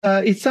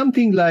it's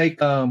something like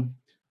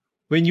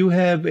when you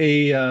have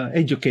a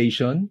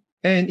education,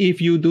 and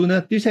if you do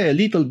not, you say a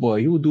little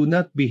boy who do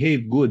not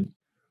behave good,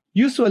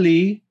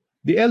 usually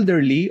the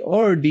elderly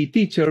or the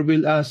teacher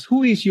will ask,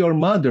 "Who is your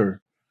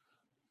mother?"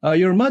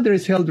 Your mother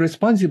is held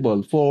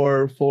responsible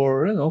for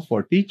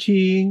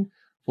teaching,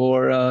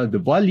 for the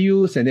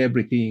values and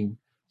everything.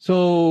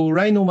 So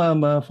Rhino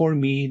Mama, for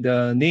me,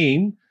 the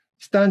name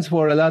stands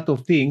for a lot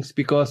of things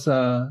because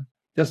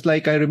just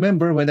like I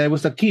remember when I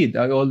was a kid,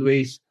 I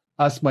always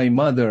ask my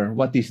mother,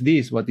 "What is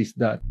this? What is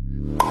that?"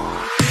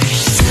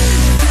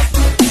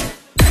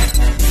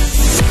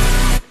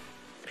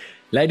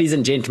 Ladies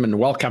and gentlemen,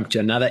 welcome to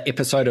another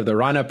episode of the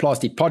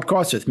Rhinoplasty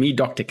podcast with me,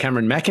 Dr.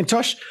 Cameron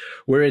McIntosh.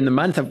 We're in the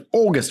month of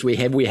August. We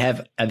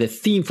have the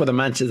theme for the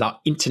month is our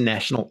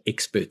international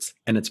experts,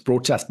 and it's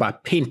brought to us by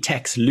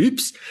Pentax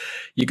Loops.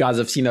 You guys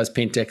have seen those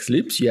Pentax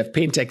Loops. You have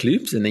Pentax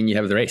Loops, and then you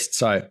have the rest.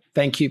 So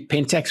thank you,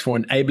 Pentax, for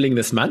enabling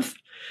this month.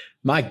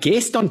 My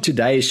guest on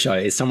today's show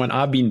is someone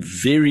I've been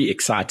very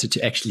excited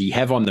to actually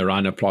have on the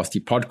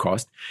Rhinoplasty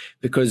podcast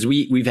because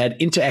we've had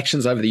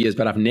interactions over the years,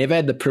 but I've never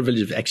had the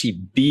privilege of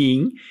actually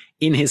being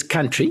in his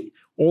country,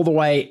 all the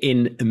way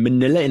in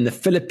Manila in the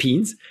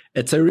Philippines.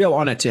 It's a real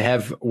honor to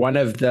have one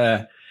of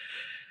the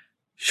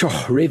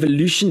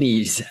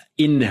revolutionaries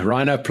in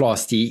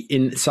rhinoplasty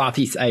in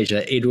Southeast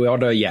Asia,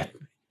 Eduardo. Yeah.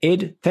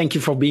 Ed, thank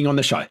you for being on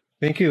the show.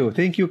 Thank you.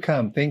 Thank you,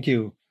 Cam. Thank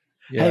you.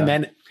 Yeah. Hey,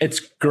 man, it's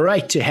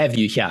great to have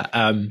you here.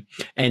 And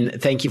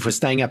thank you for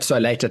staying up so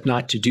late at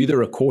night to do the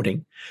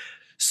recording.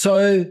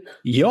 So,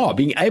 yeah,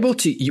 being able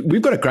to,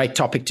 we've got a great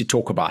topic to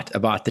talk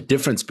about the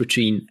difference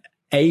between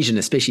Asian,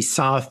 especially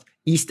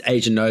Southeast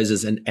Asian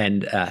noses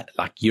and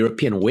like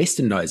European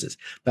Western noses.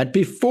 But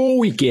before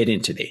we get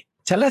into there,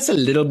 tell us a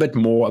little bit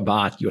more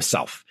about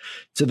yourself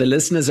to the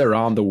listeners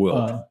around the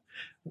world.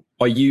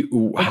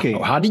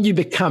 How did you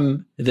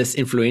become this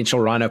influential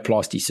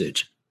rhinoplasty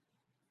surgeon?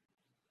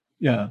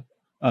 Yeah.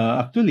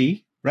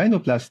 Actually,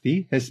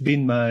 rhinoplasty has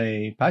been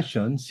my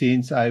passion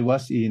since I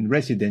was in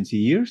residency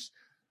years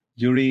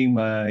during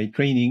my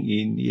training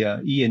in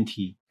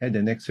ENT, head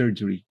and neck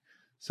surgery.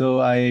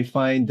 So I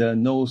find the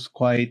nose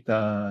quite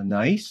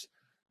nice.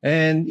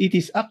 And it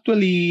is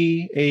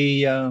actually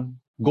a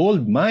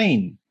gold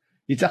mine.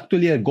 It's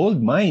actually a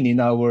gold mine in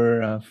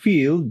our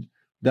field,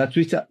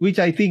 which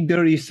I think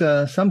there is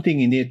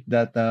something in it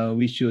that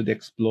we should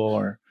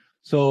explore.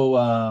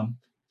 So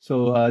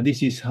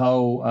this is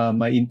how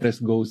my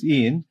interest goes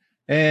in.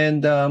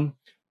 And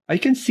I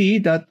can see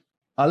that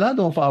a lot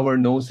of our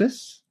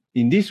noses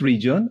in this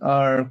region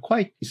are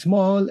quite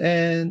small,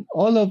 and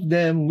all of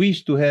them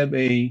wish to have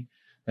a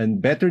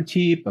better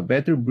tip, a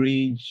better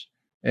bridge.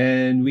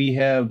 And we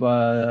have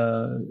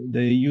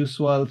the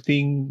usual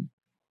thing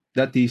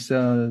that is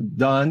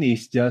done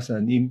is just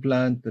an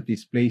implant that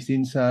is placed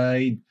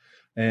inside,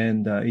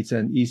 and it's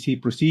an easy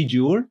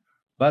procedure.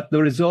 But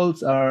the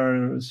results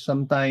are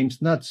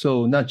sometimes not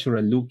so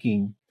natural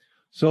looking.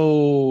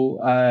 So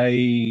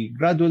I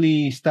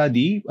gradually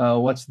study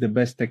what's the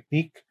best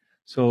technique.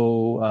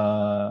 So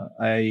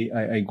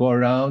I go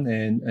around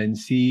and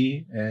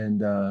see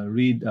and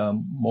read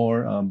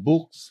more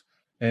books.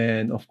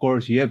 And of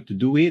course, you have to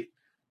do it.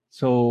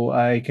 So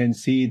I can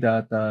see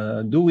that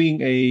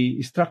doing a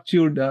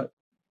structured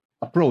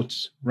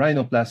approach,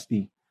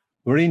 rhinoplasty,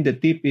 wherein the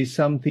tip is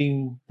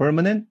something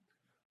permanent,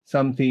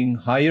 something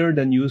higher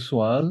than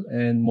usual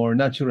and more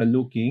natural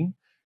looking.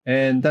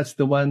 And that's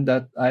the one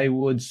that I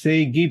would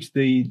say gives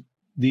the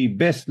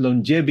best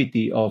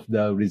longevity of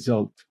the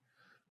result.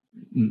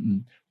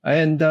 Mm-mm.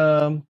 And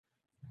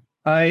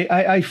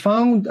I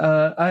found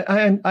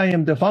I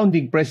am the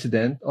founding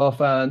president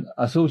of an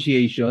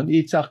association.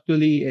 It's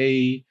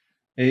actually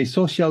a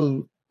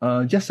social,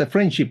 just a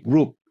friendship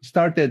group,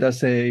 started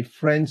as a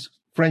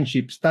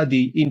friendship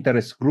study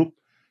interest group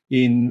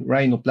in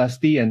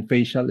rhinoplasty and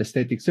facial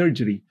aesthetic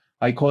surgery.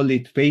 I call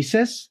it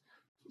FACES,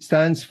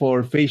 stands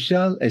for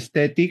Facial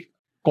Aesthetic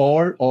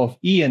Core of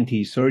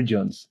ENT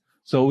Surgeons.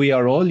 So we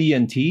are all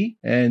ENT,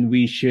 and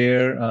we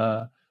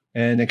share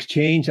and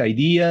exchange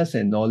ideas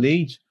and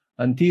knowledge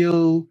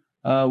until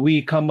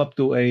we come up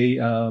to a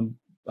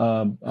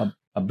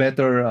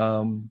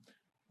better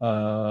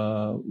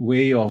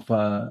way of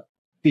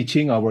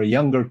teaching our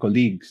younger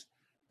colleagues.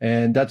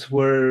 And that's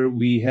where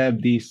we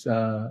have this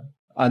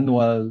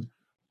annual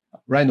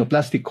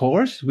rhinoplasty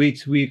course,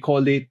 which we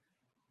call it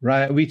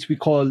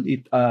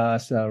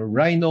as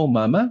Rhino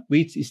Mama,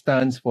 which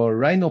stands for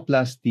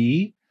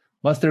Rhinoplasty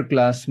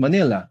Masterclass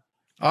Manila.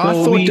 I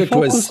thought it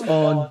was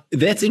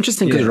that's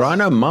interesting because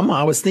Rhino Mama,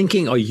 I was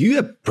thinking, are you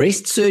a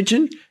breast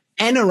surgeon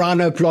and a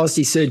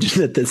rhinoplasty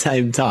surgeon at the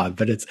same time?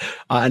 But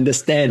I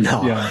understand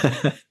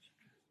now.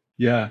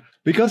 Yeah,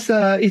 because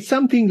it's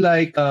something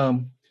like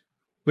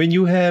when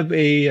you have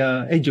a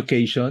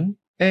education,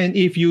 and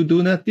if you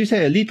do not, you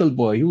say a little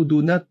boy who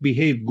do not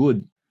behave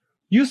good,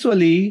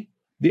 usually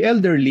the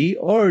elderly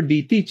or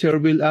the teacher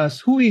will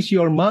ask, "Who is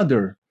your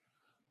mother?"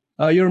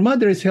 Your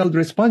mother is held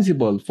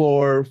responsible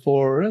for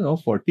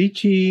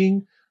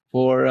teaching,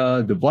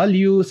 for the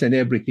values and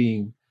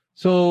everything.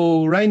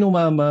 So Rhino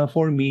Mama,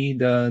 for me,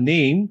 the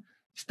name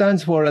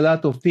stands for a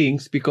lot of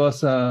things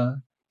because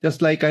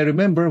just like I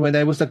remember when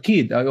I was a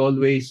kid, I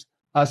always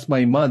asked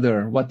my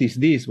mother, what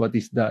is this? What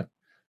is that?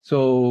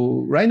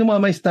 So Rhino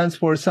Mama stands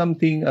for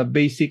something, a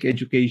basic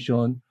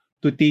education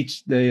to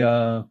teach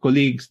the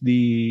colleagues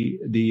the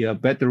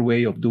better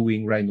way of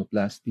doing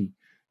rhinoplasty.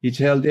 It's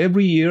held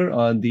every year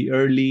on the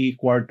early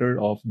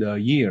quarter of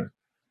the year.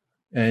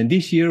 And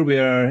this year we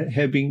are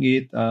having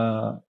it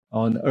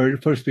on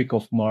first week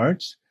of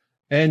March.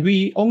 And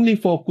we only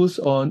focus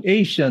on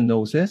Asian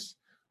noses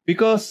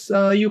because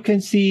you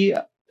can see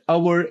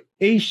our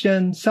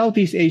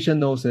Southeast Asian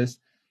noses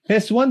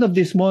has one of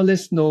the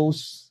smallest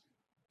nose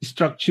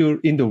structure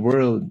in the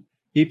world.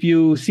 If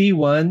you see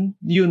one,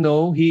 you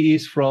know he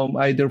is from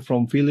either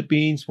from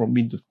Philippines, from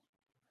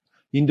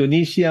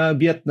Indonesia,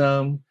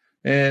 Vietnam,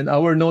 and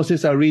our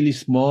noses are really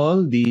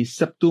small. The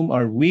septum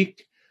are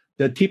weak.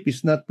 The tip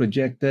is not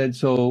projected.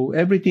 So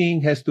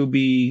everything has to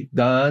be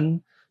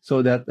done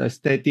so that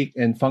aesthetic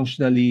and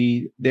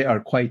functionally they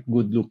are quite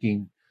good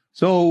looking.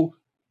 So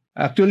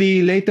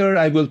actually later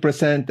I will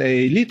present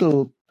a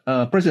little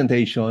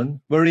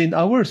presentation wherein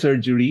our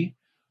surgery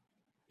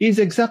is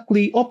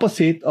exactly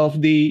opposite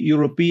of the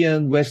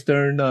European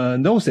Western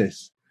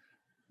noses.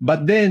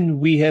 But then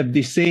we have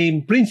the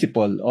same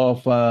principle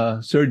of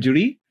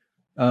surgery.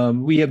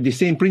 We have the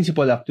same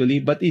principle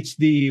actually, but it's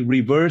the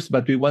reverse,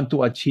 but we want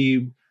to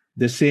achieve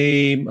the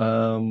same,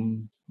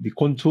 the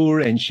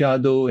contour and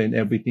shadow and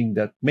everything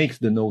that makes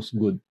the nose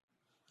good.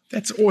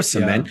 That's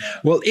awesome, man.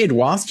 Well, Ed,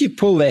 whilst you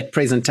pull that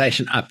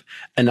presentation up,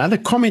 another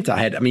comment I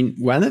had, I mean,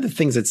 one of the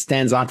things that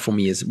stands out for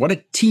me is what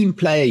a team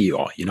player you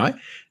are, you know,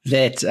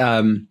 that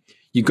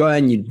you go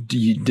and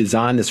you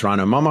design this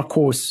Rhino Mama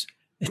course.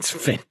 It's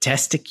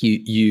fantastic.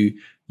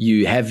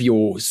 You have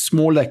your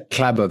smaller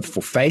club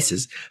for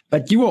faces,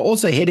 but you were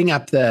also heading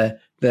up the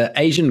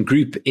Asian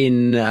group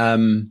in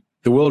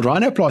the World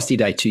Rhinoplasty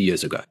Day 2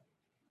 years ago.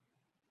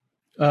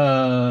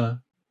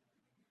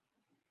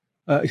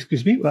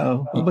 Excuse me?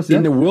 What was that?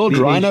 In the World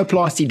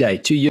Rhinoplasty Day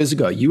 2 years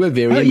ago, you were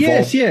very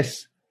involved.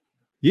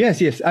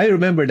 Yes. I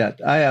remember that.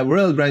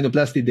 World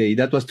Rhinoplasty Day.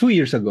 That was 2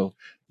 years ago.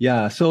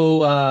 Yeah.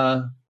 So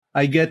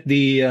I get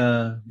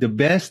the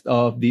best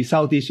of the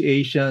Southeast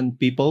Asian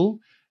people,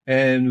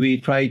 and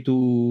we try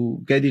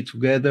to get it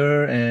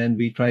together, and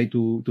we try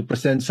to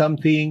present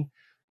something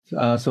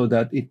so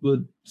that it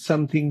would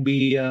something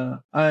be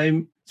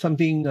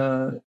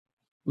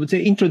would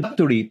say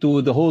introductory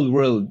to the whole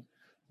world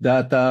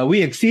that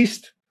we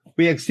exist.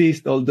 We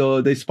exist,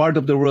 although this part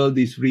of the world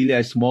is really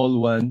a small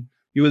one.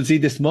 You will see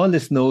the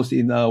smallest nose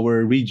in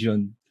our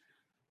region.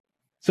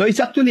 So it's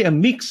actually a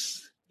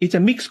mix. It's a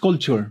mixed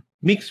culture,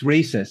 mixed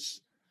races.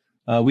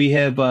 We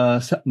have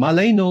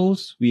Malay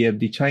nose, we have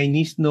the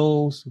Chinese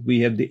nose,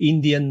 we have the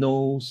Indian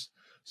nose.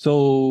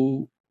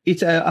 So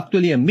it's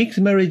actually a mixed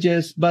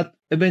marriages, but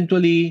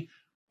eventually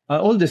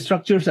all the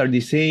structures are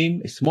the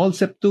same. A small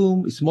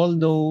septum, a small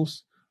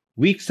nose,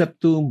 weak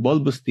septum,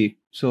 bulbous tip.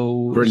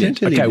 So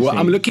brilliant. Okay, well,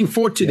 I'm looking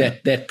forward to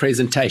that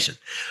presentation.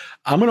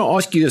 I'm going to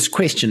ask you this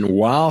question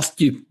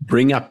whilst you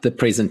bring up the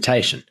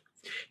presentation.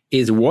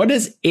 Is what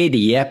does Ed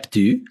Yap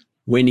do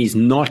when he's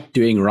not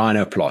doing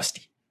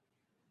rhinoplasty?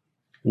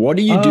 What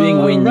are you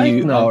doing when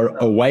you are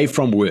away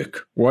from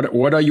work?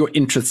 What are your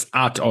interests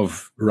out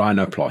of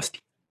rhinoplasty?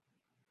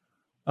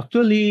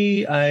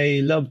 Actually,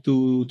 I love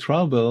to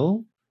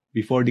travel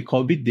before the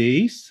COVID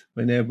days,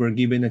 whenever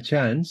given a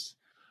chance.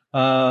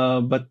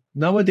 But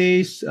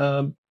nowadays,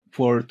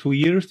 for 2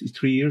 years,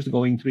 3 years,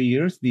 going 3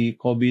 years, the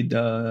COVID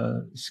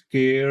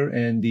scare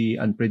and the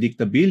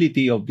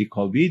unpredictability of the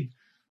COVID.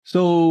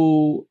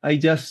 So I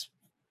just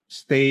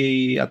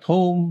stay at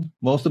home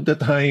most of the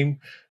time,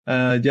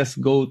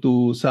 just go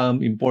to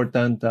some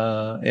important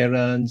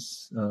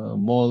errands,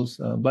 malls,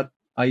 but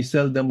I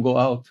seldom go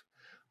out.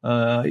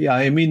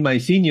 I'm in my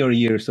senior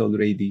years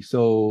already.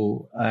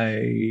 So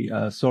I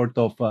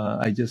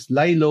I just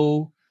lie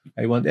low.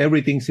 I want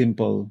everything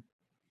simple.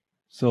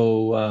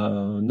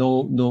 So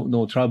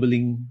no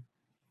traveling.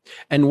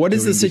 And what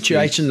is the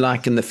situation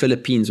like in the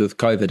Philippines with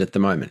COVID at the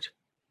moment?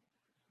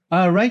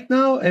 Right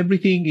now,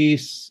 everything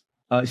is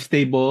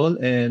stable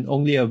and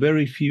only a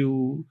very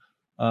few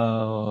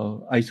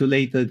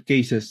isolated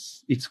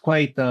cases. It's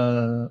quite,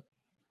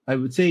 I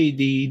would say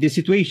the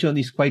situation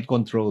is quite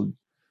controlled.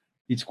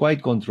 It's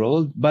quite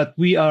controlled, but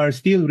we are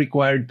still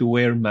required to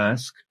wear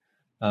masks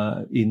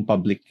in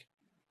public.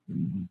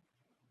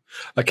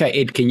 Okay,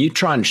 Ed, can you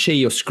try and share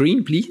your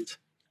screen, please?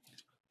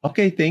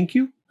 Okay, thank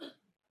you.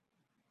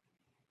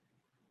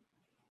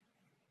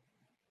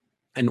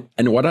 And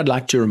what I'd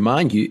like to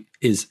remind you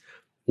is,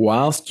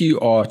 whilst you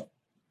are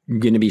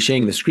going to be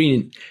sharing the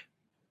screen,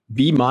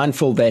 be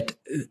mindful that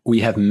we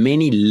have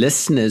many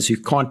listeners who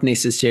can't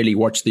necessarily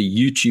watch the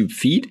YouTube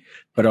feed,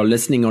 but are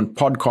listening on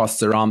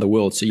podcasts around the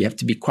world. So you have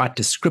to be quite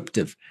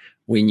descriptive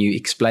when you're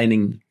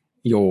explaining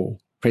your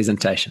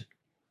presentation.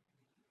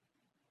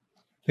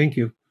 Thank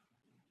you.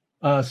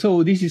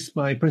 So this is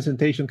my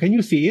presentation. Can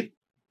you see it?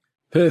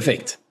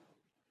 Perfect.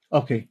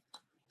 Okay.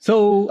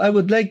 So I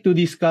would like to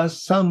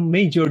discuss some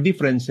major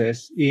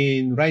differences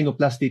in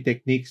rhinoplasty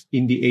techniques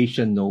in the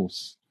Asian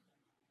nose.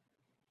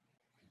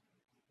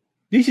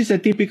 This is a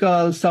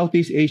typical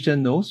Southeast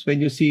Asian nose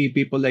when you see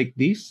people like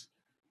this.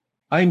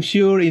 I'm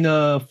sure in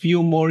a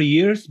few more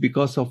years,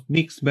 because of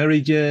mixed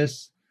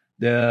marriages,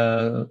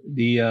 the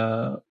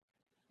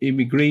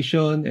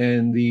immigration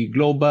and the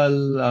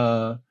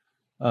global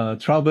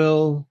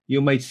travel,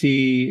 you might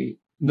see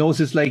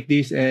noses like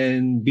this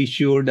and be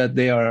sure that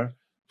they are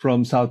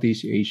from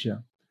Southeast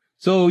Asia.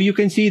 So you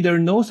can see their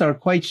nose are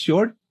quite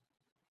short,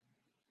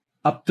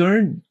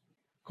 upturned,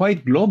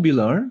 quite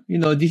globular.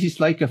 This is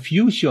like a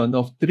fusion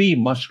of three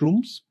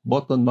mushrooms,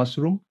 button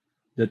mushroom,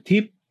 the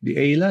tip, the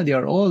ala, they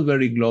are all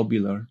very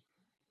globular.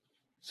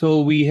 So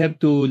we have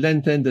to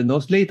lengthen the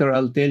nose. Later,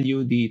 I'll tell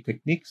you the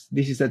techniques.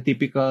 This is a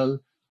typical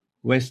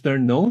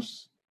Western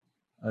nose.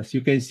 As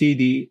you can see,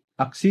 the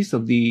axis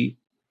of the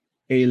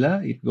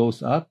ala, it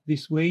goes up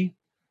this way,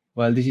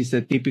 while this is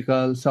a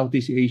typical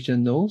Southeast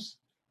Asian nose.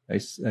 A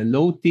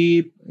low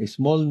tip, a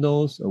small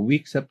nose, a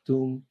weak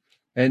septum,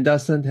 and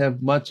doesn't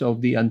have much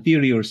of the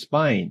anterior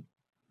spine.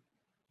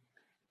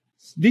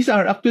 These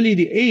are actually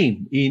the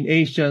aim in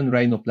Asian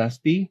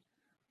rhinoplasty.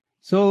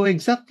 So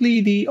exactly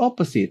the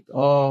opposite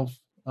of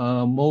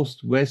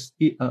most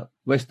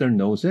Western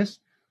noses.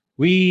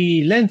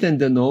 We lengthen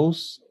the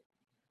nose,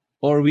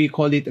 or we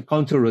call it a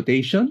counter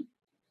rotation.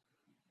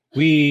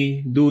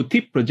 We do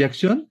tip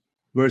projection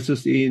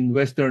versus in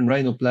Western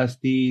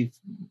rhinoplasty,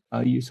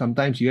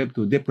 sometimes you have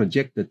to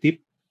deproject the tip.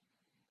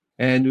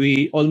 And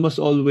we almost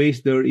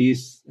always, there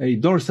is a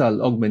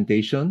dorsal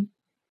augmentation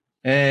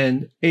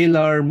and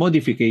alar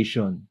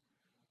modification.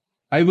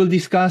 I will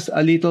discuss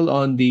a little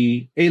on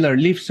the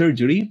alar lift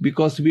surgery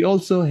because we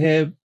also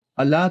have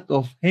a lot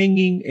of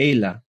hanging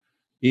ala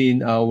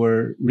in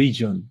our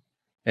region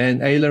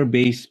and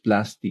alar-based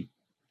plasty.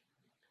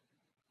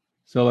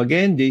 So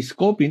again, the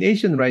scope in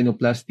Asian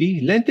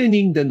rhinoplasty,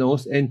 lengthening the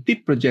nose and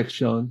tip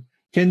projection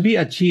can be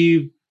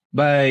achieved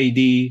by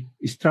the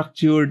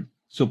structured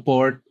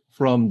support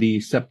from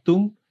the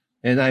septum,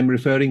 and I'm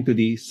referring to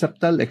the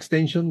septal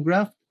extension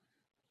graft.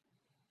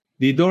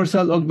 The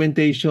dorsal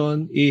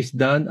augmentation is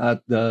done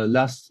at the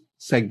last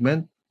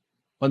segment,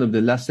 one of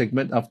the last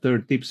segment after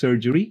tip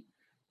surgery.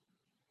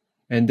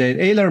 And then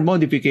alar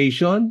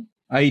modification,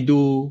 I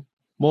do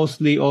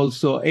mostly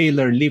also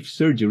alar lift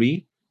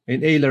surgery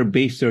and alar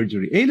base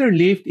surgery. Alar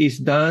lift is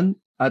done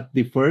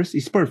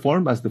is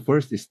performed as the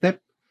first step,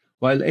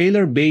 while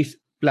alar base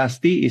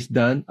plasty is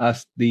done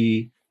as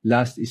the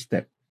last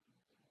step.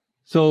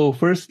 So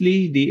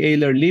firstly, the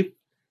alar lift,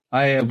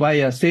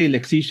 via sail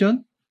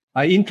excision,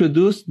 I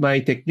introduced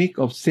my technique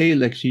of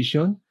sail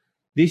excision.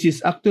 This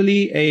is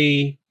actually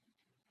a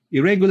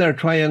irregular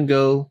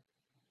triangle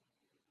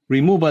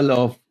removal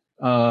of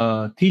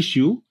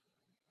tissue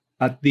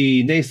at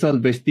the nasal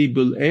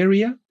vestibule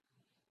area,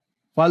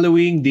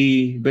 following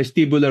the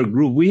vestibular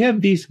groove. We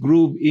have this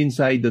groove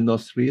inside the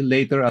nostril.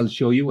 Later, I'll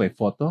show you a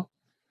photo.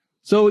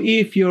 So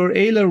if your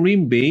alar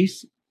rim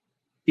base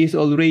is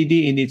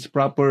already in its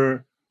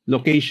proper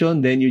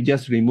location, then you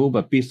just remove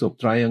a piece of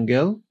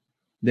triangle.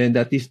 Then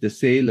that is the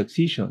sail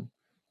excision.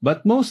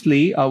 But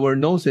mostly, our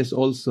noses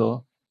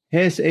also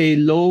has a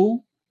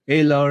low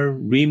alar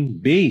rim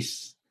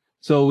base.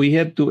 So we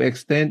have to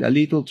extend a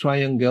little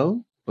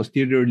triangle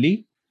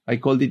posteriorly. I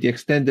called it the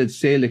extended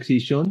sail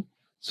excision.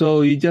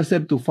 So you just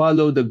have to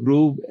follow the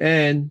groove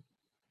and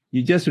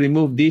you just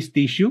remove this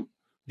tissue.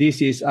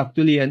 This is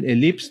actually an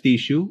ellipse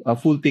tissue, a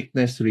full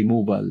thickness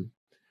removal.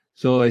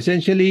 So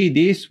essentially,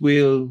 this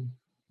will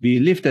be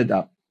lifted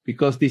up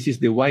because this is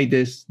the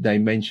widest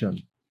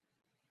dimension.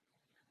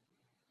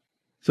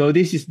 So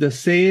this is the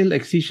sail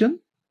excision.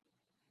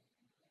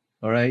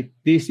 All right.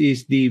 This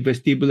is the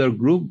vestibular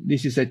groove.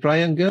 This is a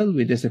triangle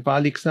with the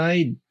cephalic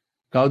side,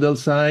 caudal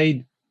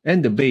side,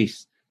 and the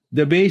base.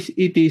 The base,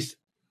 it is,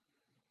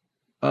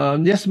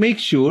 just make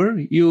sure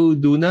you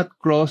do not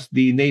cross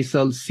the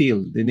nasal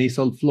seal, the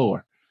nasal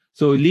floor.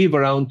 So leave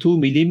around 2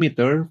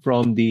 millimeters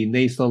from the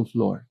nasal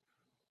floor.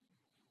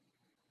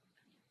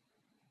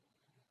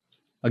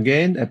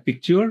 Again, a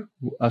picture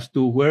as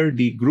to where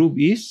the groove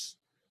is.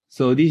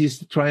 So this is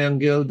the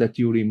triangle that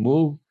you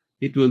remove.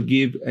 It will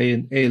give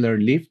an alar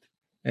lift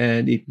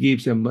and it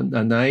gives a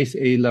nice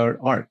alar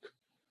arc.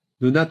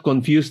 Do not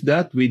confuse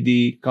that with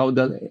the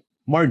caudal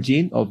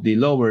margin of the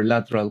lower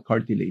lateral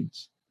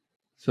cartilage.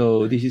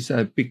 So this is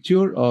a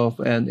picture of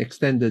an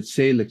extended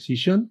sail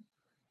excision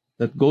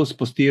that goes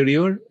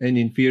posterior and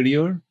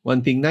inferior.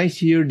 One thing nice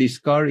here, the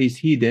scar is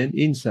hidden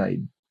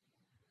inside.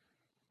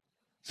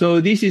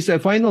 So this is a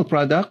final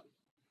product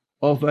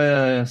of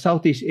a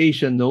Southeast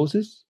Asian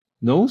nose.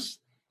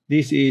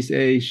 This is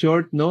a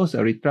short nose,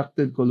 a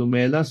retracted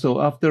columella.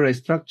 So after a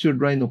structured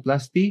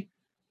rhinoplasty,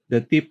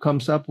 the tip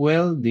comes up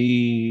well.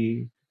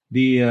 The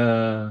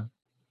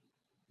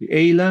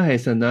ala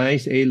has a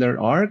nice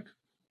alar arc.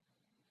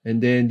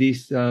 And then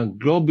this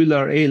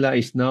globular ala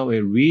is now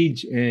a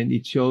ridge, and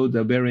it showed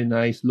a very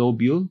nice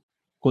lobule,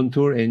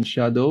 contour and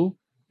shadow.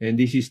 And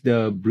this is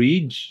the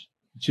bridge.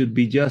 It should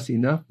be just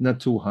enough, not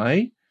too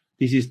high.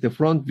 This is the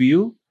front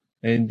view,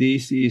 and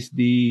this is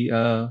the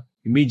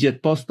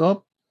immediate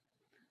post-op.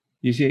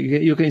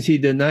 You can see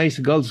the nice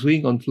gull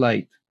swing on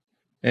flight,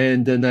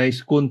 and the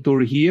nice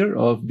contour here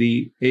of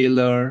the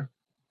alar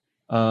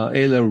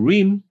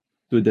rim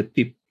to the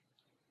tip.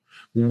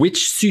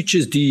 Which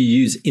sutures do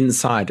you use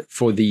inside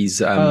for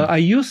these? I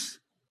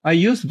use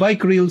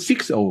Vicryl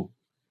 6.0.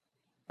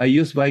 I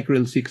use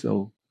Vicryl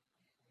 6.0.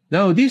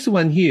 Now this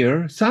one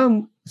here,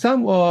 some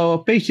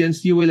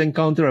patients you will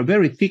encounter a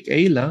very thick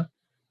ala.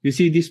 You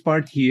see this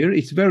part here,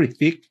 it's very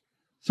thick.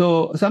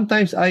 So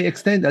sometimes I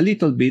extend a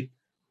little bit.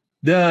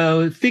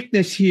 The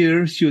thickness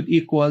here should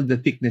equal the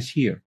thickness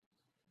here.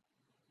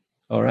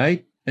 All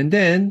right, and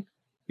then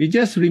you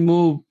just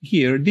remove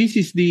here. This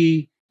is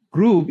the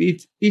groove.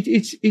 It's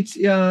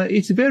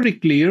very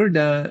clear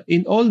that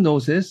in all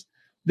noses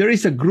there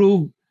is a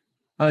groove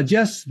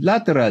just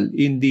lateral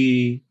in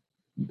the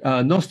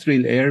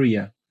nostril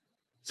area.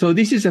 So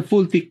this is a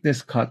full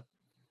thickness cut.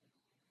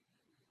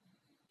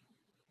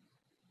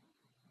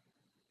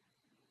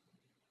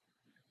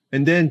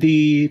 And then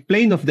the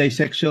plane of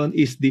dissection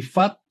is the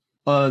fat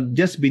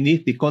just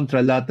beneath the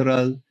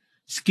contralateral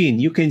skin.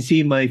 You can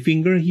see my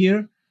finger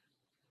here,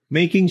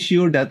 making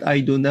sure that I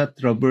do not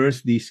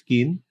traverse the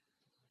skin,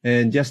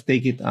 and just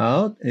take it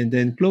out. And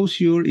then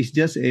closure is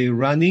just a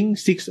running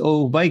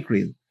 6.0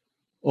 Vicryl,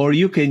 or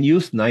you can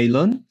use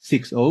nylon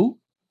 6.0.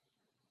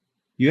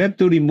 You have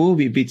to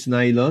remove if it's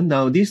nylon.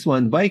 Now this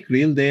one,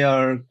 Vicryl, they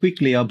are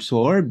quickly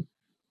absorbed.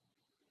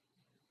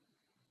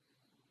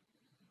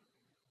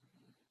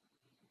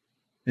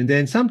 And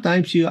then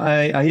sometimes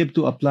I have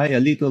to apply a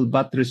little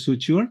buttress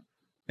suture,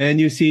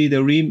 and you see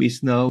the rim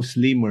is now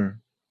slimmer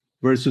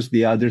versus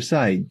the other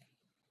side.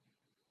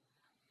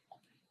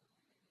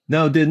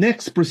 Now the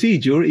next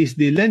procedure is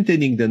the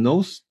lengthening the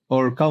nose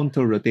or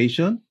counter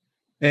rotation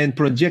and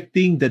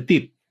projecting the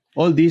tip.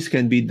 All this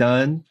can be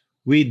done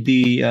with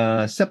the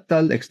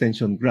septal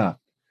extension graft.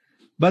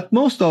 But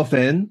most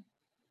often,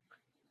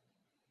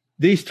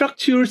 the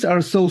structures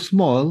are so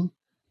small,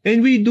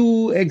 and we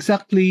do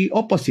exactly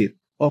opposite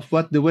of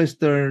what the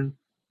Western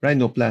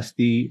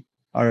rhinoplasty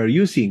are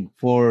using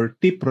for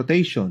tip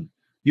rotation.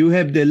 You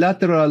have the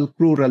lateral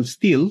crural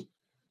steal.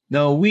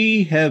 Now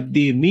we have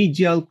the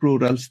medial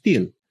crural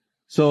steal.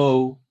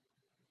 So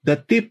the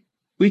tip,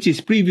 which is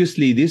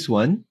previously this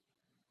one,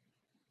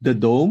 the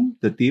dome,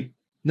 the tip,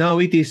 now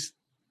it is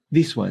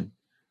this one.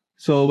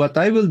 So what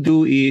I will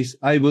do is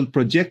I will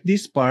project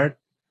this part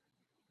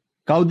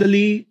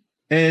caudally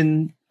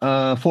and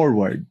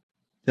forward,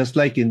 just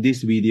like in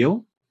this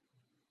video.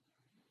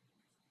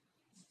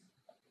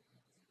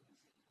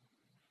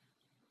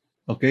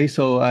 Okay,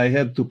 so I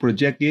have to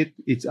project it.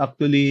 It's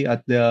actually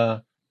at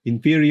the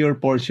inferior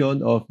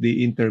portion of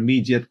the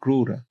intermediate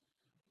crura.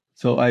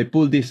 So I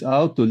pull this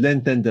out to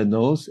lengthen the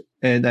nose,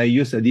 and I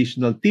use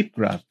additional tip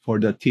graft for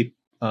the tip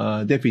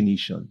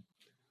definition.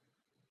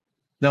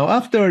 Now,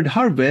 after the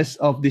harvest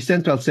of the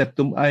central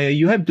septum,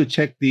 you have to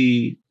check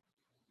the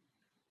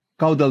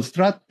caudal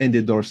strut and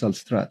the dorsal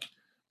strut.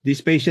 This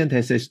patient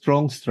has a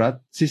strong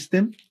strut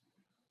system.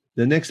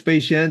 The next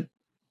patient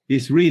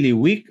is really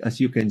weak, as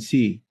you can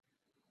see.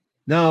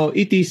 Now,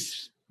 it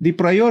is the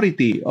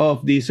priority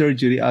of the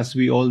surgery, as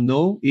we all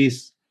know,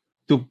 is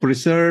to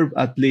preserve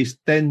at least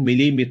 10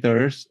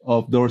 millimeters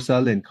of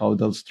dorsal and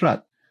caudal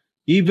strut.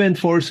 Even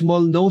for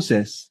small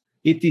noses,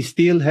 it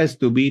still has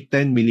to be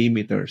 10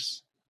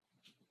 millimeters.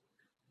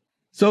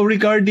 So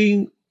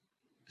regarding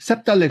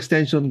septal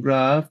extension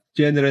graft,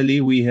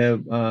 generally we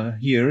have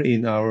here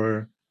in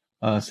our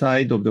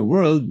side of the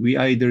world, we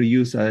either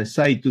use a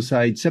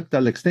side-to-side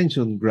septal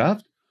extension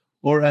graft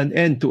or an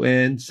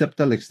end-to-end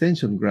septal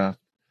extension graft.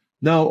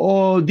 Now,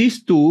 all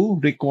these two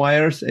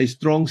requires a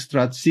strong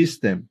strut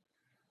system.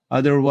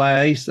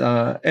 Otherwise,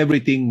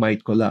 everything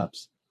might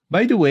collapse.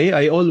 By the way,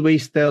 I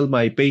always tell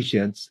my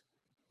patients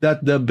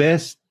that the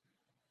best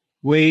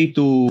way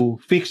to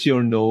fix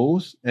your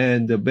nose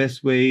and the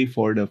best way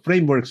for the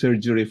framework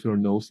surgery of your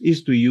nose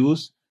is to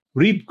use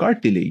rib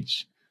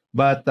cartilage.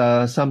 But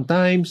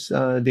sometimes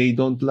they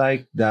don't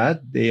like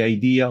that, the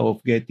idea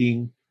of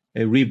getting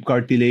a rib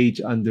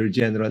cartilage under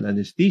general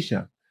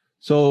anesthesia.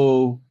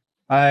 So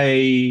I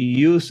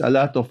use a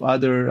lot of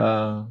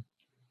other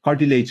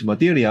cartilage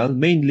material,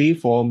 mainly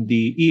from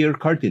the ear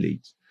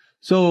cartilage.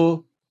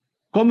 So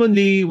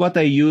commonly what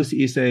I use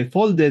is a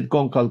folded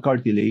conchal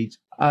cartilage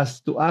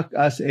as to act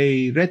as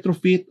a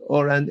retrofit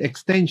or an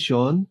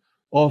extension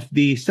of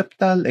the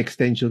septal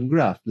extension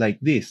graft, like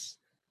this.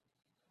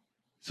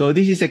 So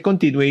this is a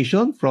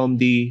continuation from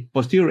the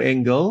posterior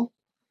angle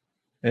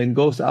and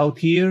goes out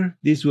here.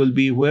 This will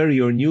be where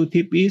your new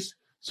tip is.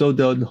 So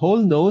the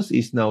whole nose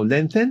is now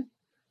lengthened.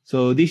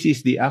 So this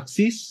is the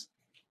axis.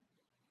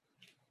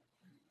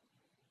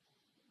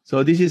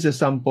 So this is a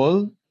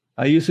sample.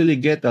 I usually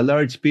get a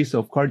large piece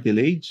of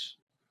cartilage.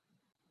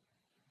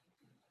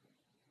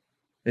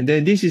 And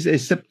then this is a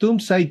septum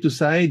side to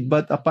side,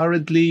 but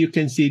apparently you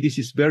can see this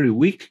is very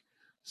weak.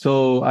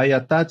 So I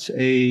attach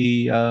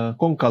a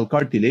conchal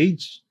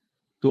cartilage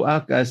to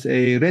act as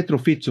a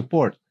retrofit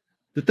support.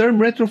 The term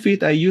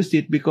retrofit, I used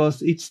it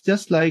because it's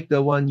just like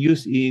the one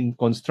used in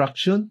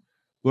construction,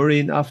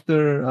 wherein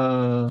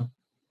after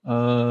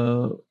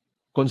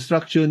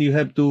construction, you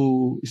have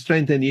to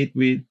strengthen it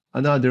with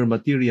another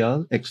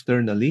material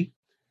externally.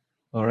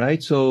 All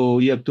right, so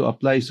you have to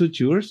apply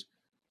sutures,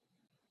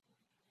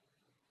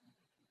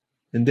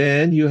 and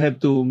then you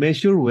have to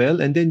measure well,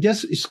 and then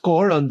just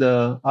score on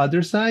the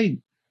other side,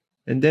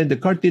 and then the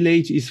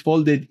cartilage is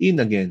folded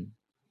in again.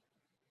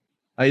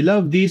 I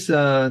love this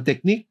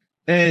technique,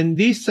 and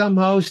this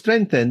somehow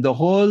strengthened the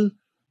whole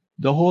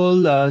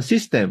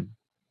system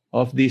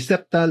of the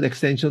septal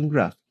extension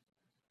graft.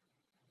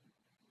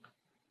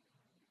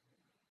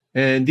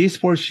 And this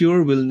for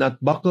sure will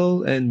not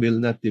buckle and will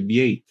not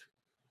deviate.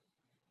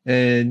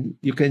 And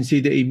you can see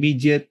the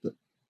immediate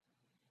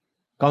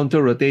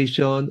counter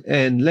rotation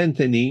and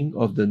lengthening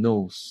of the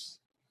nose.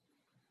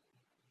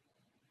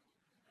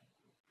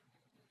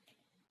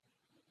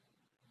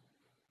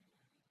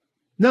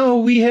 Now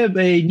we have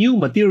a new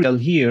material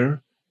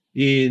here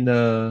in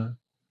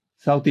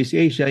Southeast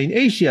Asia, in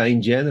Asia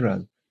in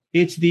general.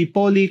 It's the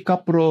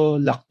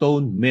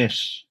polycaprolactone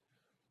mesh.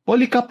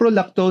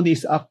 Polycaprolactone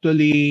is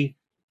actually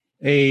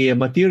a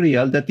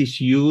material that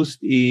is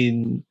used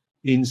in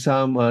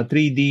some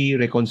 3D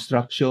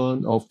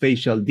reconstruction of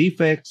facial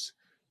defects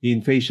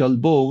in facial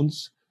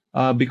bones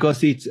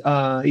because it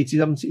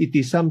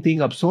is something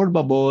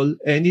absorbable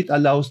and it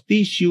allows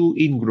tissue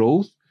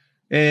ingrowth,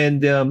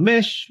 and the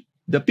mesh,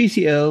 the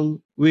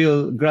PCL,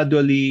 will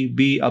gradually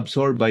be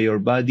absorbed by your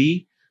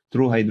body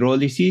through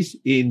hydrolysis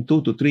in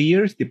 2 to 3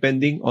 years,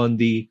 depending on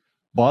the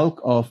bulk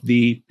of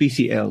the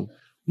PCL.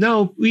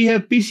 Now, we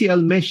have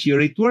PCL mesh here.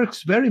 It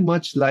works very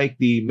much like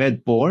the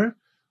MedPore,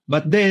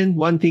 but then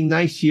one thing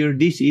nice here,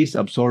 this is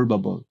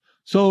absorbable.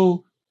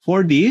 So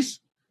for this,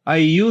 I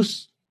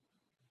use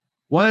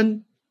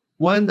one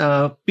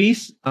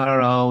piece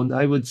around,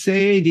 I would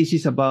say this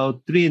is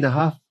about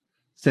 3.5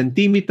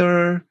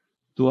 centimeter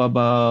to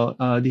about,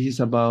 this is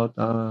about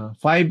 5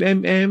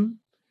 mm.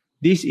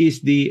 This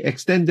is the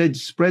extended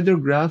spreader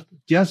graft,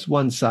 just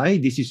one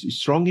side. This is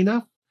strong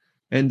enough.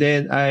 And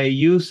then I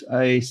use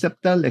a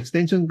septal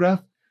extension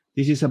graft.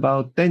 This is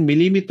about 10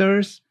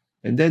 millimeters.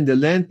 And then the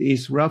length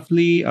is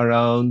roughly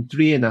around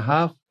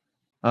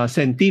 3.5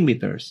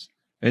 centimeters.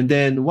 And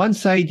then one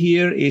side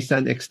here is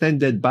an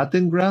extended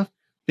batten graft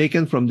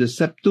taken from the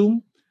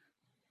septum.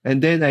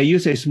 And then I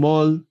use a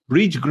small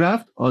bridge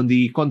graft on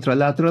the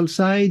contralateral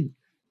side.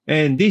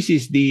 And this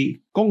is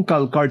the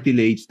conchal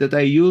cartilage that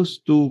I use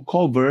to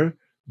cover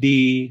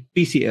the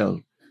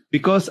PCL.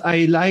 Because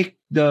I like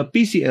the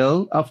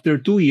PCL after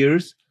 2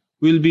 years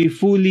will be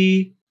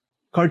fully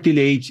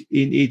cartilage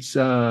in its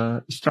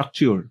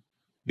structure,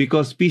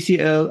 because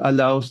PCL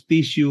allows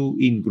tissue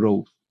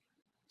ingrowth.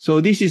 So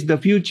this is the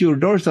future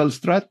dorsal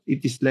strut.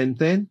 It is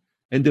lengthened,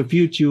 and the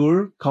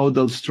future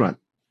caudal strut.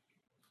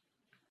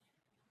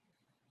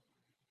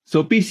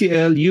 So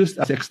PCL used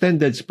as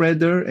extended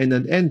spreader and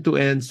an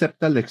end-to-end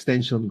septal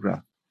extension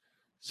graft.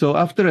 So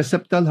after a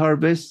septal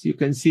harvest, you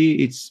can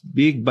see it's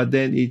big, but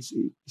then it's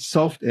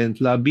soft and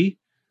flabby.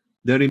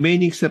 The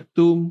remaining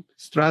septum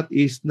strut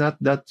is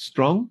not that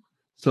strong,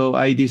 so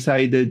I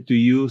decided to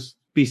use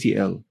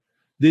PCL.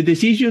 The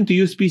decision to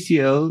use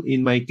PCL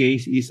in my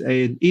case is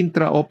an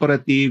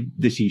intraoperative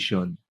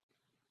decision.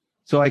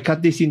 So I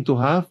cut this into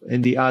half,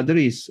 and the other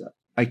is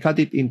I cut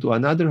it into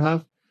another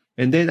half,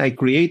 and then I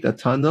create a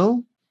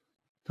tunnel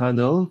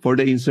for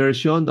the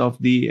insertion of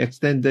the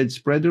extended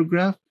spreader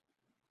graft.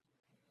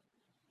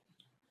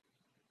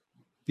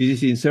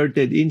 This is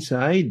inserted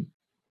inside.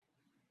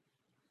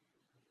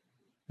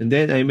 And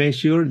then I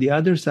measure the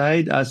other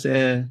side as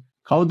a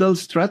caudal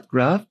strut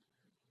graft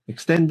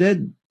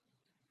extended.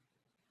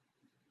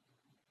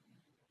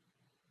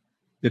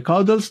 The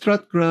caudal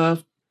strut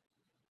graft,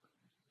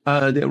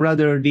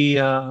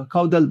 the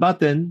caudal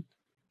batten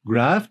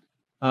graft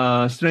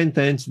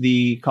strengthens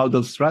the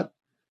caudal strut.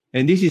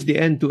 And this is the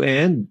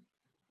end-to-end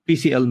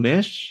PCL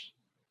mesh.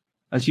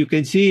 As you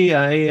can see,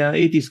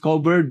 it is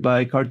covered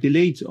by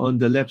cartilage on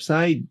the left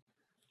side.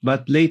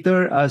 But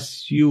later,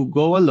 as you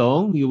go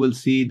along, you will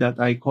see that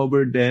I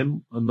covered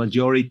them, a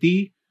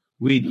majority,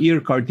 with ear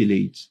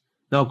cartilage.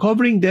 Now,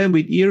 covering them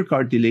with ear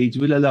cartilage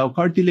will allow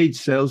cartilage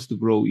cells to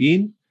grow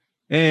in,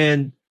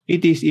 and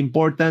it is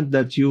important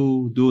that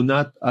you do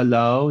not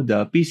allow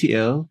the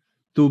PCL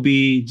to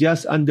be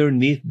just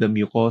underneath the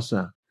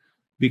mucosa,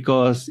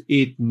 because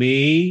it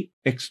may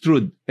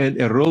extrude and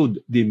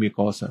erode the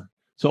mucosa.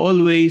 So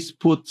always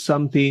put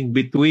something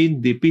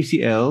between the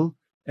PCL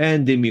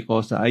and the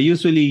mucosa. I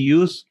usually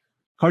use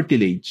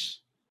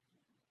cartilage.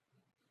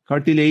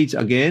 Cartilage,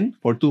 again,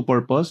 for two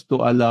purposes: to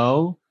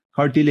allow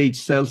cartilage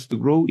cells to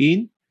grow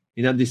in,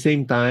 and at the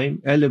same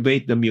time,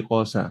 elevate the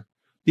mucosa.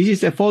 This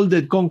is a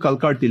folded conchal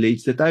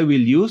cartilage that I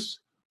will use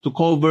to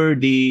cover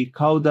the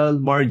caudal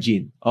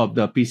margin of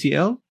the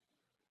PCL.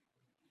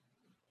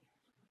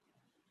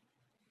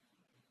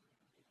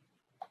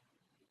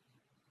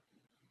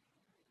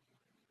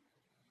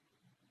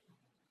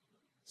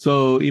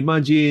 So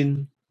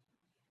imagine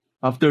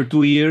after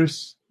 2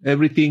 years,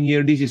 everything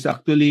here.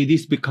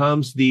 This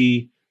becomes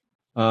the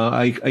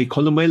I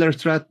columellar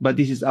strut, but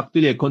this is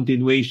actually a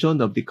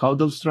continuation of the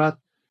caudal strut,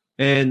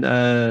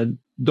 and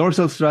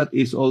dorsal strut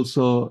is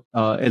also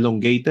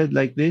elongated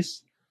like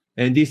this,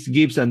 and this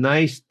gives a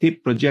nice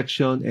tip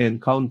projection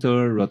and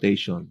counter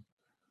rotation.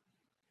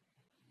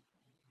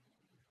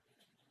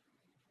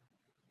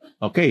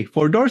 Okay,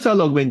 for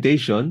dorsal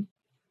augmentation,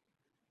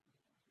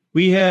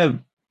 we have,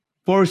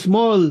 for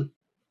small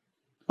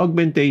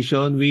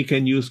augmentation, we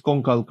can use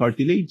conchal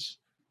cartilage.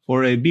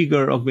 For a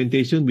bigger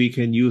augmentation, we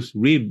can use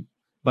rib,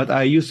 but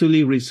I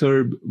usually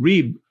reserve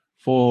rib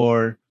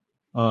for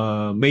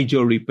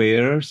major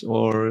repairs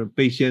or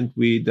patient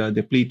with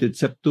depleted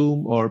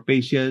septum or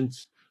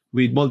patients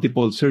with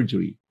multiple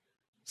surgery.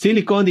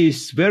 Silicone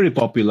is very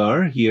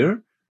popular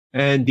here,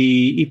 and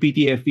the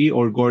EPTFE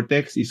or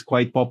Gore-Tex is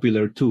quite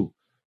popular too.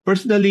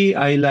 Personally,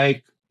 I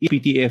like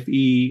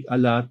EPTFE a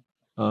lot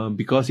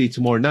because it's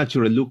more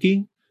natural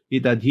looking.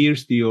 It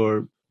adheres to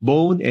your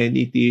bone, and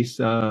it is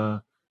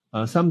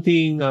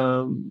something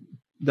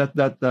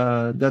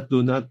that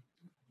do not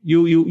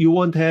you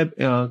won't have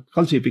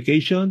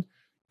calcification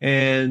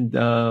and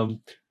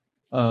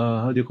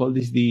how do you call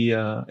this, the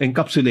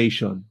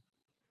encapsulation.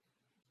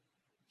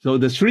 So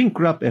the shrink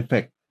wrap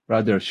effect,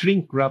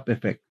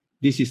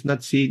 this is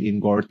not seen in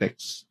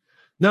Gore-Tex.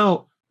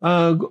 Now,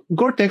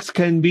 Gore-Tex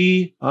can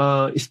be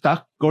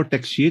stuck.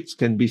 Gore-Tex sheets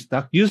can be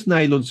stuck. Use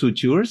nylon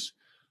sutures.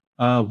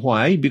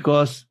 Why?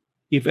 Because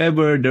if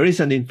ever there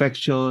is an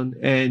infection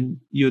and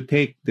you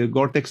take the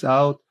Gore-Tex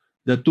out,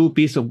 the two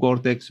pieces of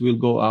Gore-Tex will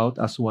go out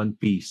as one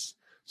piece.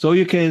 So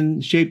you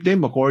can shape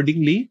them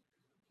accordingly.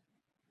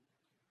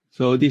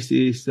 So this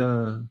is,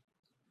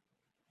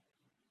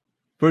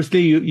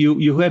 firstly,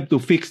 you have to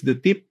fix the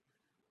tip,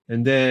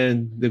 and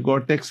then the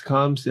Gore-Tex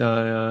comes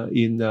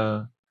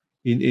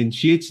in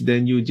sheets.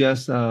 Then you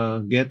just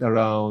get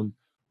around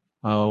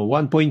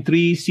 1.3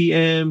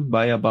 cm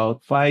by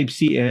about 5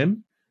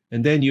 cm,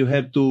 and then you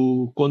have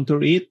to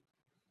contour it.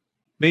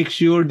 Make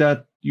sure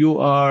that you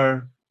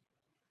are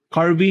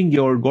carving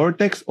your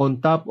Gore-Tex on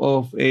top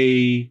of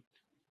a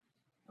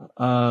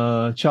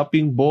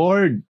chopping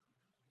board.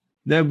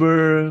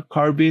 Never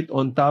carve it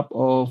on top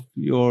of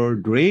your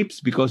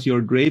drapes because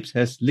your drapes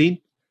has lint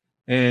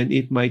and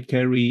it might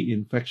carry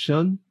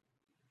infection.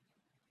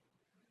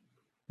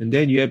 And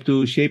then you have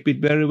to shape it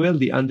very well,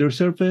 the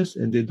undersurface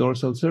and the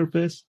dorsal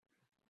surface.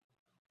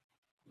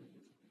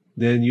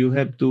 Then you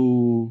have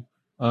to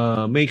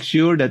make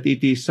sure that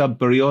it is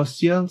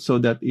subperiosteal so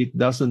that it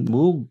doesn't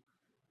move.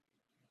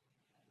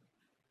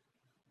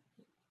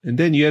 And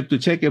then you have to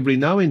check every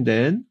now and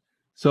then.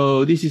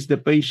 So this is the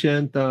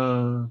patient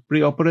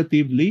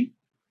preoperatively.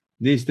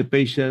 This is the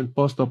patient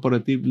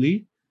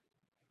postoperatively.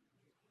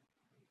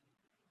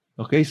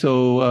 Okay,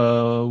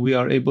 so we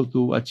are able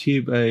to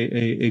achieve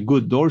a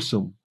good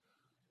dorsum.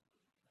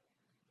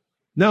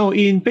 Now,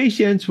 in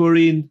patients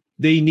wherein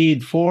they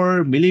need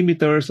 4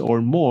 millimeters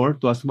or more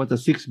to as much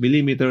as 6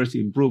 millimeters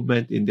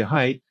improvement in the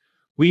height,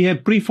 we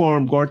have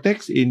preformed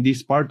Gore-Tex in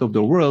this part of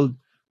the world.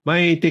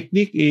 My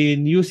technique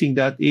in using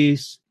that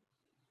is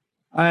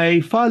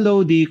I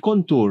follow the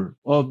contour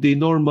of the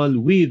normal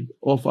width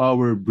of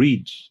our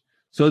bridge.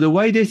 So the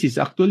widest is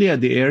actually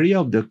at the area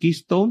of the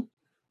keystone,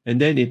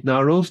 and then it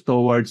narrows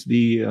towards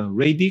the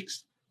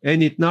radix,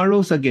 and it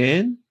narrows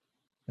again.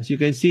 As you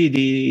can see,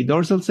 the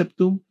dorsal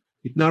septum,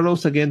 it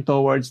narrows again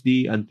towards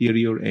the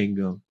anterior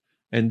angle.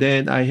 And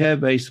then I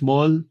have a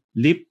small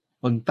lip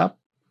on top,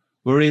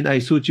 wherein I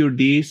suture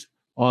this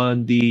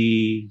on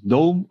the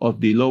dome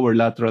of the lower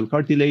lateral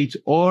cartilage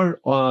or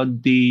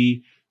on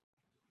the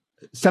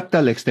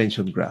septal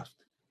extension graft.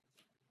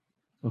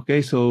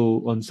 Okay,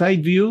 so on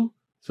side view,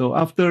 so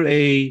after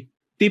a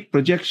tip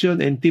projection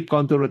and tip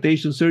counter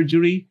rotation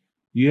surgery,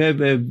 you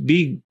have a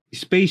big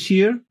space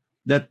here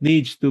that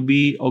needs to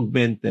be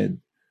augmented.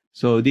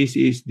 So this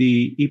is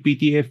the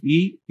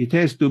EPTFE. It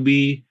has to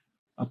be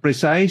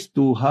precise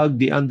to hug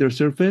the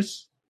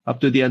undersurface up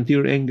to the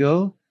anterior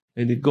angle,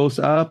 and it goes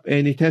up,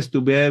 and it has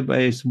to have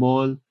a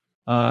small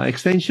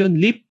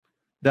extension lip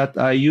that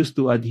I use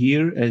to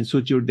adhere and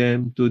suture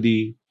them to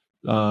the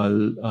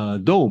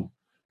dome.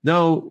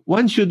 Now,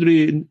 one should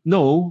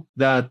know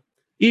that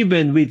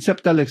even with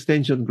septal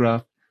extension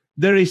graft,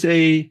 there is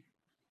a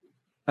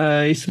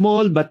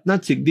small but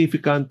not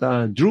significant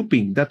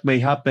drooping that may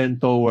happen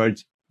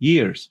towards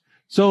years.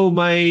 So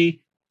my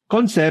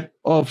concept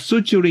of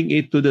suturing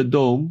it to the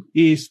dome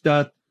is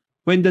that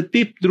when the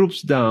tip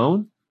droops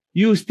down,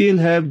 you still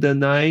have the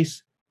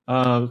nice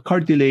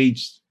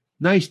cartilage,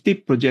 nice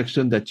tip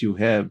projection that you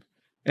have.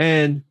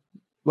 And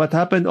what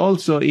happened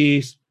also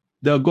is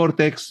the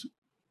Gore-Tex,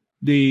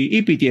 the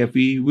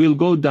EPTFE, will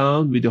go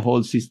down with the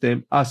whole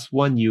system as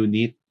one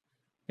unit.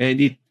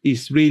 And it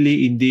is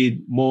really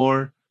indeed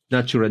more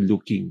natural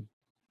looking.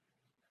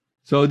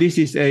 So this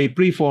is a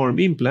preformed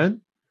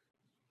implant.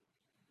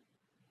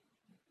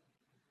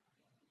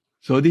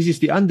 So this is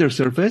the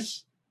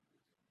undersurface.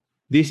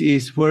 This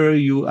is where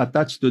you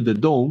attach to the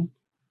dome.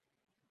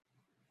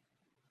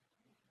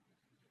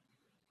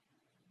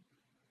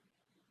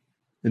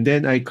 And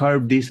then I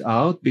carved this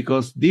out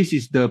because this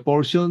is the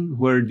portion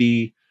where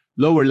the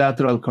lower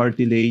lateral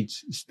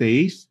cartilage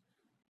stays.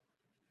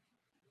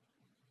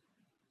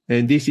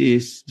 And this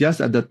is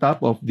just at the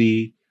top of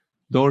the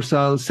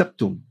dorsal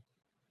septum.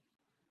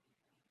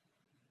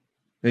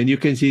 And you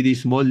can see the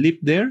small lip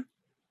there.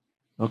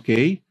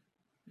 Okay.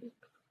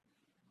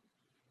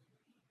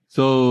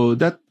 So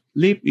that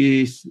lip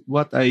is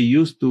what I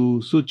used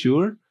to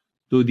suture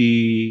to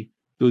the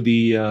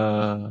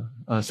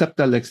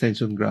septal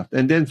extension graft.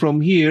 And then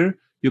from here,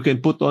 you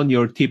can put on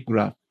your tip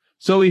graft.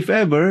 So if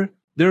ever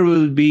there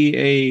will be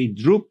a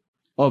droop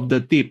of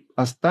the tip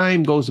as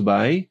time goes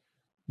by,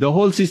 the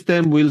whole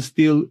system will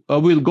still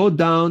will go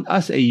down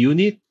as a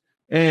unit,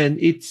 and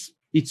it's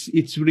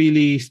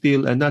really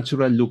still a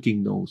natural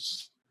looking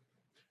nose.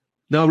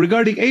 Now,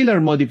 regarding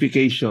alar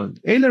modification,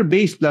 alar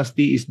base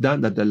plasty is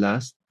done at the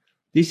last.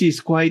 This is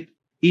quite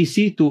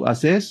easy to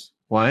assess.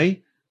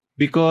 Why?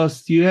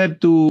 Because you have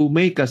to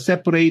make a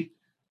separate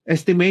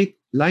estimate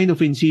line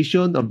of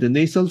incision of the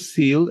nasal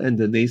seal and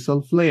the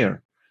nasal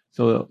flare.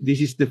 So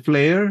this is the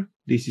flare,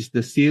 this is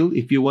the seal.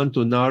 If you want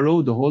to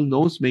narrow the whole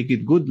nose, make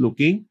it good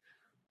looking,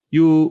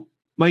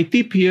 my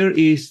tip here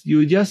is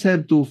you just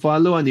have to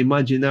follow an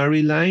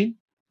imaginary line,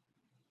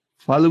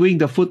 following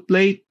the foot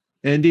plate,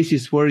 and this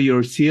is where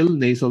your seal,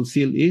 nasal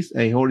seal is,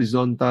 a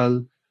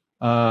horizontal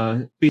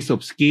piece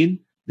of skin.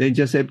 Then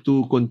just have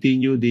to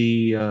continue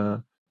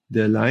the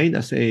line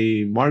as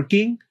a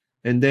marking,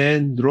 and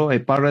then draw a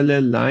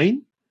parallel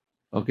line.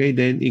 Okay,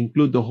 then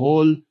include the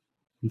whole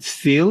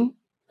seal.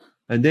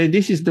 And then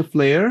this is the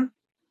flare.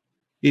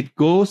 It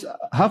goes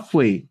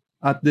halfway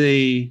at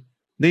the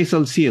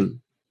nasal seal.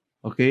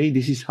 Okay,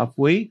 this is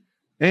halfway.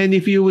 And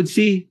if you would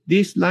see,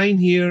 this line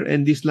here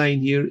and this line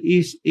here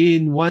is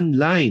in one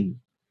line.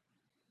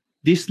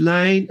 This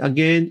line,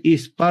 again,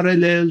 is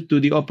parallel to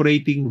the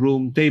operating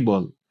room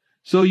table.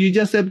 So you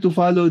just have to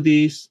follow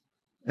this.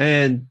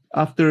 And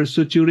after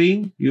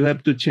suturing, you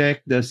have to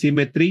check the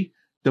symmetry.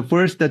 The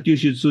first that you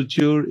should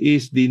suture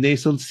is the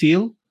nasal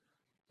seal.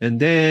 And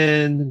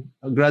then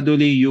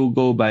gradually you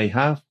go by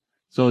half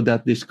so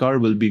that the scar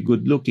will be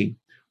good looking.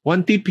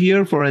 One tip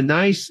here for a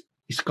nice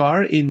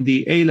scar in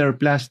the alar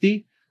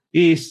plasty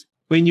is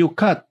when you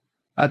cut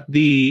at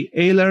the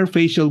alar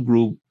facial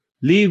groove,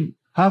 leave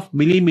 0.5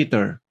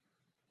 millimeter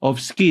of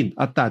skin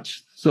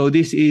attached. So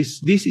this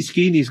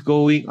skin is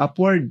going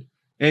upward,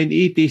 and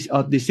it is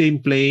at the same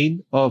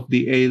plane of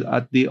the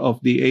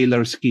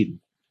alar skin.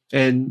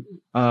 And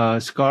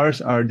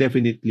scars are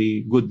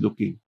definitely good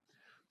looking.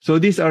 So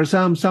these are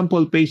some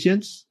sample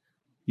patients.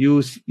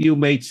 You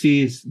might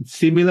see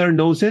similar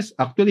noses.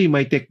 Actually,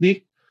 my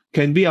technique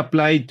can be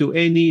applied to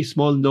any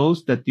small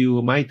nose that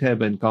you might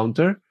have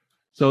encountered.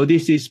 So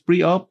this is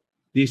pre-op.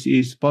 This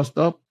is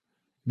post-op.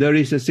 There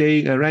is a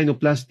saying, a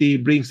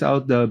rhinoplasty brings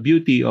out the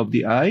beauty of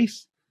the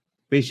eyes.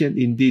 Patient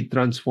indeed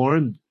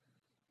transformed.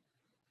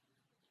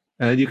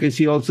 And you can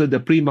see also the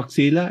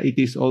premaxilla. It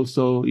is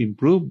also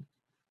improved.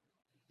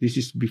 This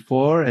is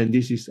before and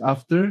this is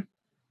after.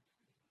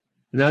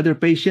 Another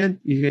patient,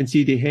 you can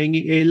see the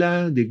hanging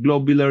ala, the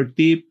globular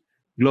tip,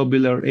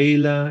 globular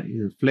ala,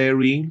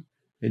 flaring.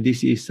 And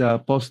this is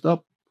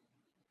post-op.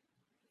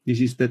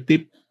 This is the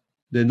tip.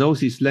 The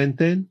nose is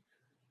lengthened.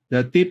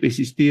 The tip is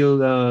still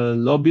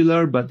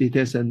lobular, but it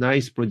has a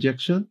nice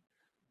projection.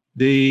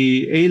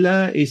 The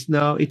ala is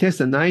now, it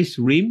has a nice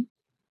rim,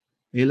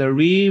 alar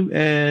rim,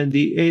 and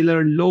the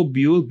alar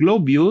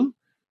globule,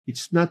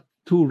 it's not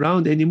too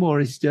round anymore.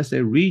 It's just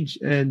a ridge,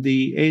 and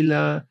the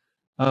ala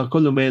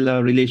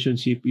columella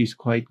relationship is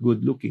quite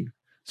good looking.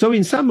 So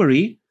in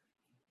summary,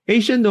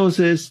 Asian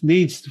noses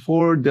needs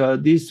for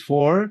these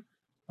four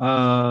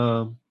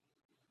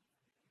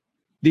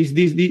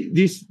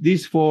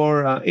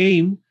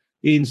aim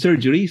in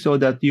surgery so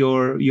that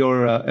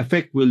your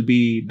effect will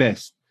be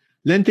best.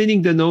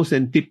 Lengthening the nose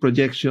and tip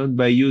projection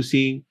by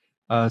using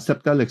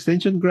septal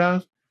extension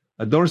graft,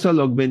 a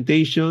dorsal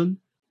augmentation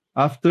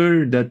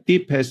after the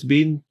tip has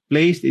been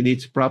placed in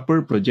its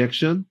proper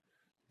projection,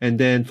 and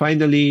then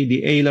finally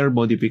the alar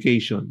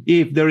modification.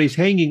 If there is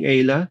hanging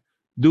ala,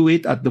 do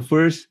it at the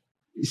first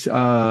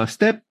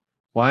step.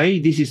 Why?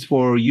 This is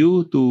for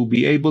you to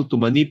be able to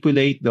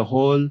manipulate the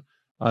whole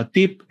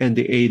tip and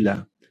the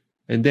ala.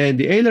 And then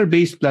the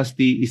alar-based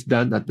plasty is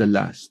done at the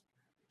last.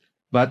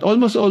 But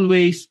almost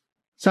always,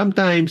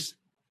 sometimes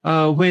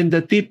when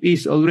the tip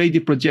is already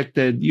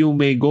projected, you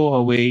may go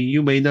away.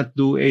 You may not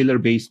do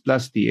alar-based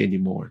plasty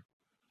anymore.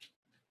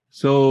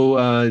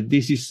 So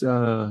this is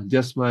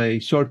just my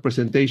short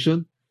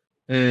presentation.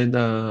 And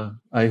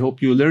I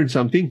hope you learned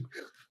something.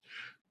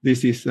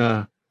 This is...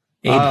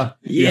 yes.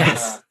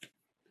 Yeah.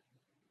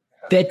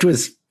 That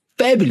was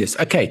fabulous.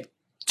 Okay,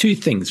 two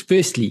things.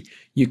 Firstly,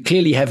 you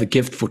clearly have a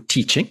gift for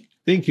teaching.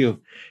 Thank you.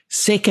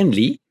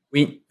 Secondly,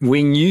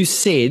 when you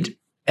said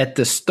at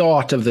the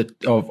start of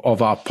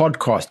our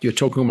podcast, you're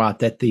talking about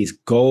that there's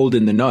gold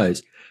in the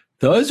nose.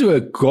 Those were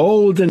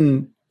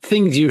golden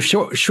things you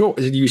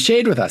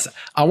shared with us.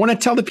 I want to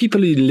tell the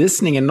people who are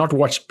listening and not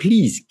watch,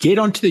 please get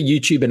onto the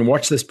YouTube and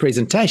watch this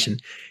presentation.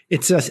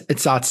 It's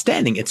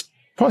outstanding. It's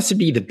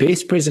possibly the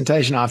best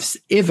presentation I've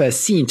ever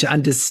seen to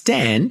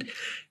understand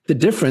the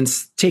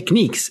difference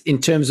techniques in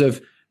terms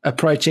of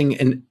approaching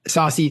an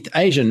Southeast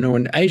Asian or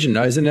an Asian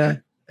nose and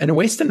a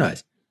Western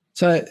nose.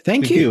 So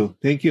thank you.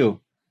 Thank you.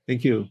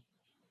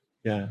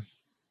 Yeah.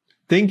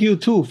 Thank you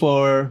too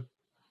for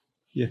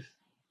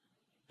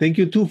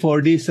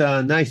this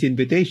nice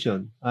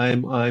invitation.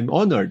 I'm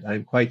honored.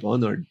 I'm quite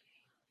honored.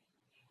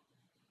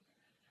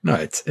 No,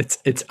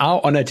 it's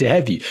our honor to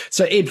have you.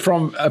 So Ed,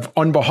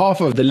 on behalf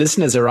of the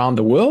listeners around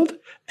the world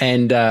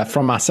and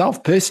from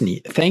myself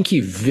personally, thank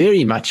you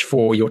very much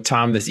for your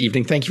time this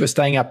evening. Thank you for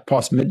staying up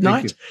past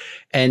midnight,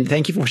 and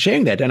thank you for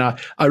sharing that. And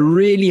I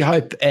really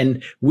hope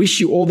and wish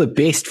you all the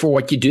best for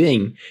what you're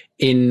doing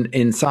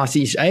in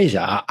Southeast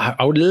Asia.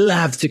 I would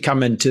love to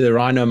come into the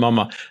Rhino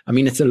Mama. I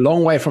mean, it's a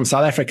long way from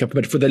South Africa,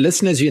 but for the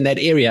listeners who are in that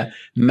area,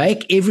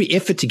 make every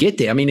effort to get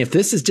there. I mean, if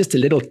this is just a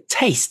little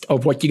taste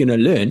of what you're going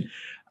to learn,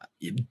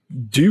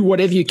 do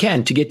whatever you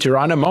can to get to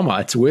Rhino Mama.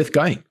 It's worth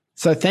going.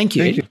 So thank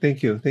you.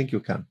 Thank you,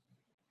 Cam.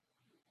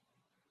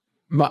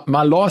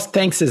 My last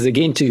thanks is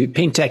again to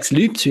Pentax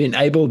Loops who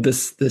enabled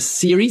this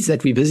series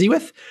that we're busy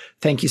with.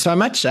 Thank you so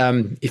much.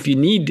 If you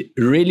need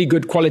really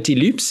good quality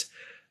loops,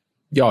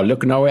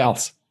 look nowhere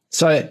else.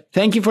 So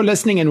thank you for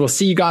listening, and we'll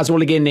see you guys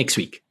all again next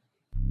week.